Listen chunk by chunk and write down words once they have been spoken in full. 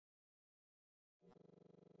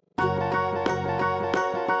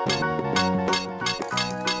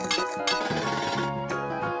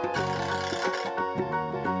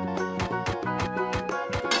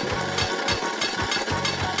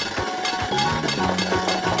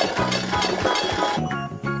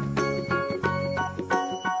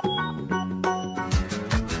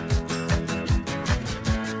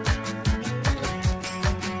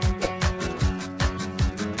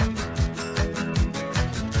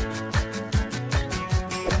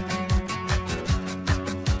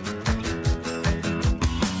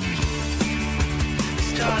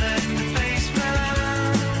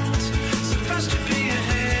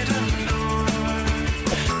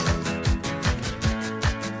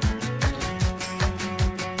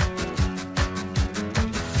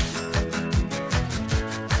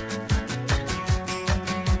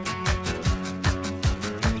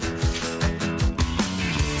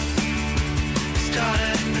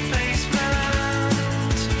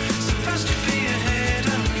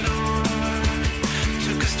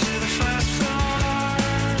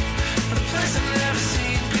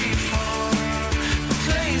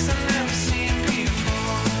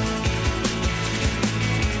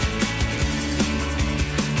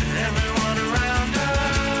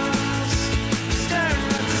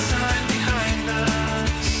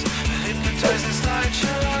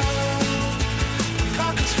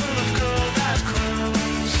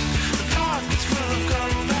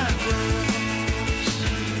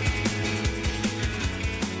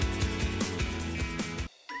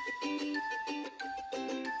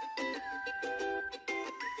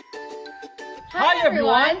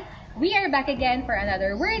everyone! We are back again for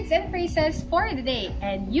another words and phrases for the day,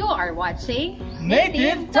 and you are watching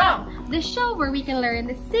Native Tongue, the show where we can learn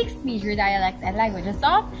the 6 major dialects and languages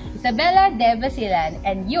of Isabela de Basilan.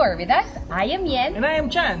 And you're with us. I am Yen. And I am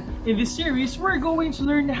Chan. In this series, we're going to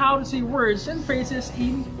learn how to say words and phrases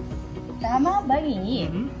in Sama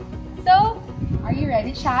Bangingi. So, are you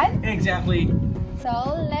ready, Chan? Exactly. So,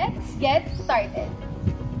 let's get started.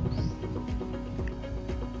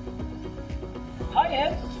 Hi,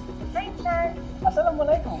 Ed. Hi, Chan.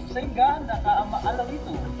 Assalamualaikum. Sehingga nakaalam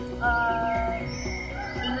ito.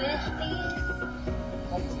 English, please.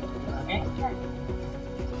 Okay.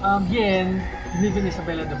 Yen, live in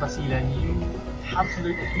Isabela de Basilan. You have to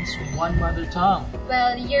learn at least one mother tongue.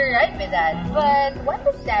 Well, you're right with that. But what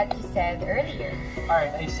was that you said earlier?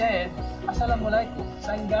 Alright, I said, Assalamualaikum.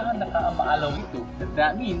 Sehingga nakaalam ito.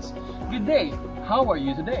 That means, good day. How are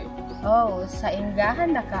you today? Oh, sa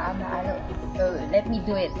inggahan nakaamaalo. Oh, let me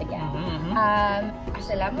do it again.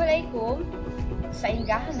 Assalamualaikum. Sa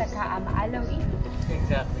inggahan nakaamaalo.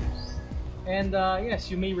 Exactly. And yes,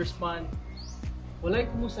 you may respond,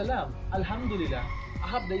 Waalaikumsalam. Alhamdulillah.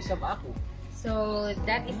 HAPIsabela. So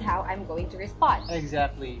that is how I'm going to respond.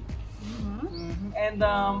 Exactly. And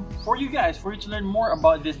for you guys, for you to learn more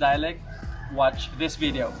about this dialect, watch this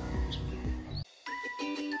video.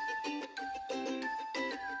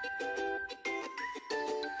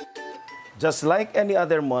 Just like any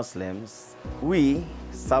other Muslims, we,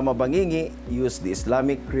 Sama Bangingih, use the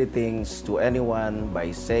Islamic greetings to anyone by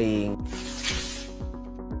saying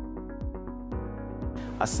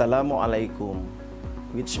Assalamu alaikum,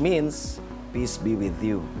 which means peace be with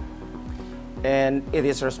you. And it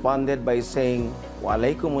is responded by saying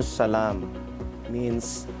Waalaikumussalam,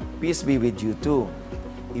 means peace be with you too.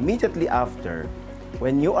 Immediately after,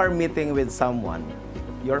 when you are meeting with someone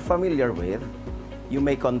you're familiar with, you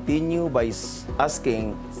may continue by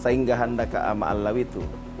asking Sainggahan na ka maalawitu,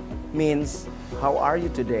 means how are you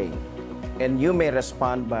today? And you may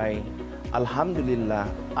respond by Alhamdulillah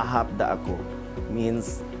ahap da ako,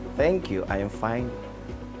 means thank you, I am fine.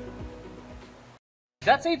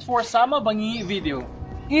 That's it for Sama Bangingih video.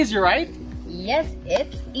 Easy, right? Yes,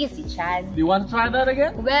 it's easy, Chan. Do you want to try that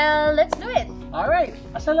again? Well, let's do it. Alright.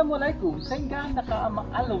 Assalamualaikum. Sainggahan na ka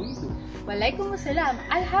maalawitu. Waalaikumsalam.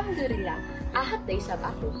 Alhamdulillah.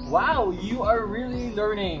 HAPIsabela. Wow, you are really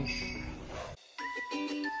learning.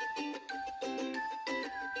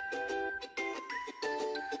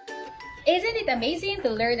 Isn't it amazing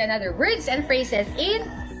to learn another words and phrases in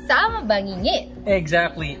Sama Bangingih?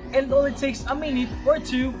 Exactly. And all it takes a minute or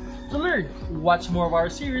two to learn. Watch more of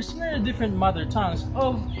our series, learn the different mother tongues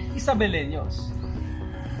of Isabeleños.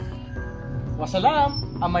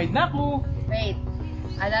 Wasalam, amay naku. Wait,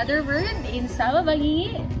 another word in Sama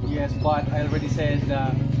Bangingih? Yes, but I already said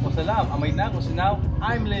wasalam, amay naku, so now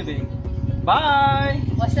I'm leaving. Bye!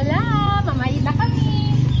 Wasalam, amay na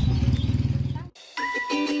kami.